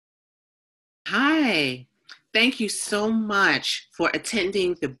Hi. Thank you so much for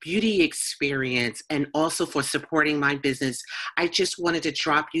attending the beauty experience and also for supporting my business. I just wanted to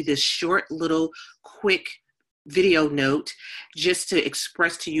drop you this short little quick video note just to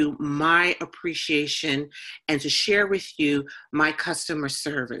express to you my appreciation and to share with you my customer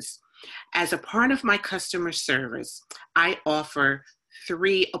service. As a part of my customer service, I offer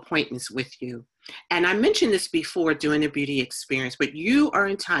 3 appointments with you. And I mentioned this before during the beauty experience, but you are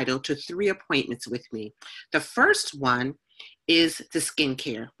entitled to 3 appointments with me. The first one is the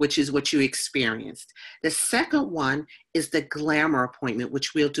skincare, which is what you experienced. The second one is the glamour appointment,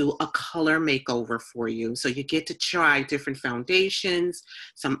 which we'll do a color makeover for you. So you get to try different foundations,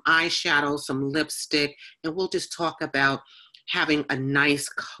 some eyeshadow, some lipstick, and we'll just talk about having a nice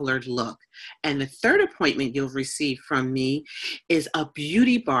colored look. And the third appointment you'll receive from me is a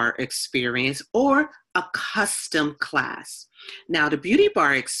beauty bar experience or a custom class. Now, the beauty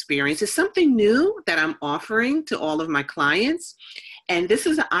bar experience is something new that I'm offering to all of my clients. And this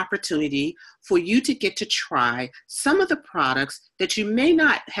is an opportunity for you to get to try some of the products that you may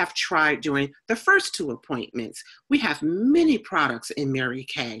not have tried during the first 2 appointments. We have many products in Mary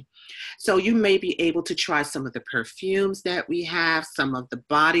Kay. So you may be able to try some of the perfumes that we have, some of the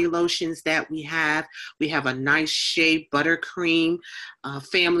body lotions that we have. We have a nice shea buttercream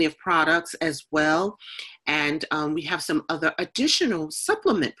family of products as well. And we have some other additional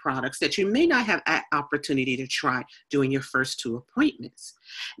supplement products that you may not have an opportunity to try during your first 2 appointments.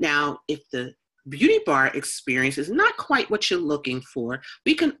 Now, if the beauty bar experience is not quite what you're looking for,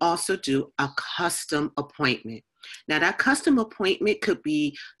 we can also do a custom appointment. Now, that custom appointment could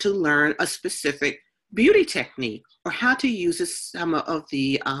be to learn a specific beauty technique or how to use some of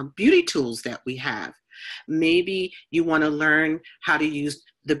the beauty tools that we have. Maybe you want to learn how to use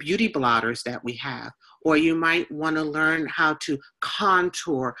the beauty blotters that we have, or you might want to learn how to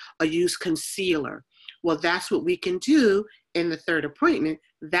contour or use concealer. Well, that's what we can do in the third appointment.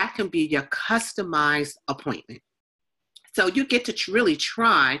 That can be your customized appointment. So you get to really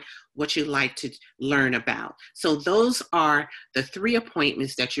try what you like to learn about. So those are the 3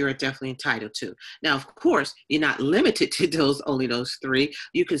 appointments that you're definitely entitled to. Now, of course, you're not limited to only those 3.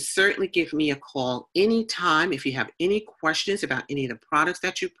 You can certainly give me a call anytime if you have any questions about any of the products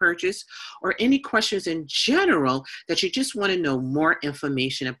that you purchase or any questions in general that you just want to know more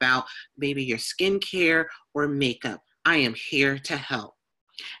information about, maybe your skincare or makeup. I am here to help.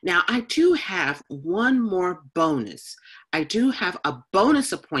 Now, I do have one more bonus. I do have a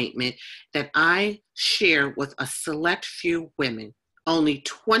bonus appointment that I share with a select few women. Only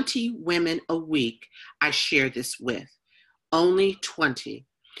 20 women a week I share this with. Only 20.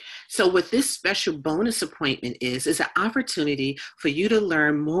 So what this special bonus appointment is an opportunity for you to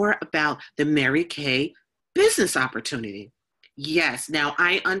learn more about the Mary Kay business opportunity. Yes, now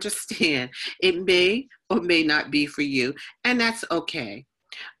I understand it may or may not be for you, and that's okay.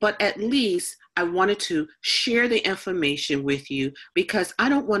 But at least I wanted to share the information with you because I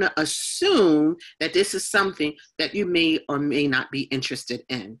don't want to assume that this is something that you may or may not be interested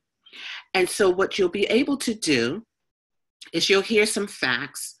in. And so what you'll be able to do is you'll hear some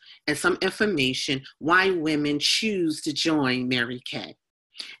facts and some information why women choose to join Mary Kay.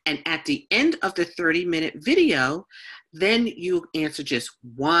 And at the end of the 30-minute video, then you answer just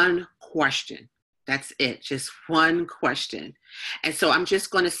one question. That's it, just one question. And so I'm just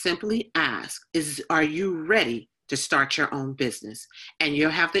going to simply ask, are you ready to start your own business? And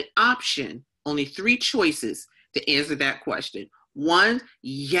you'll have the option, only 3 choices to answer that question. 1,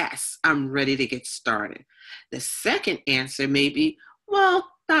 yes, I'm ready to get started. The second answer may be, well,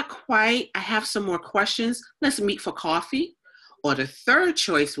 not quite. I have some more questions. Let's meet for coffee. Or the third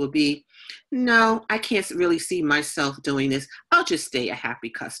choice will be, no, I can't really see myself doing this. I'll just stay a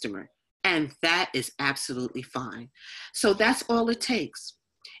happy customer. And that is absolutely fine. So that's all it takes.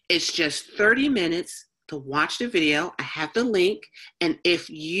 It's just 30 minutes to watch the video. I have the link. And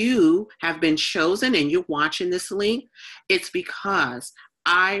if you have been chosen and you're watching this link, it's because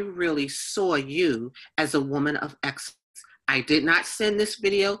I really saw you as a woman of excellence. I did not send this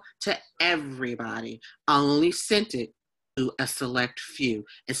video to everybody. I only sent it to a select few.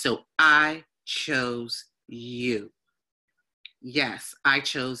 And so I chose you. Yes, I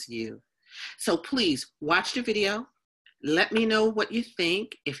chose you. So please watch the video. Let me know what you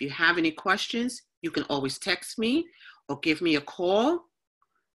think. If you have any questions, you can always text me or give me a call.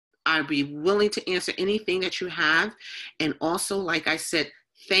 I'd be willing to answer anything that you have. And also, like I said,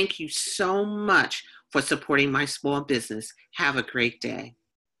 thank you so much for supporting my small business. Have a great day.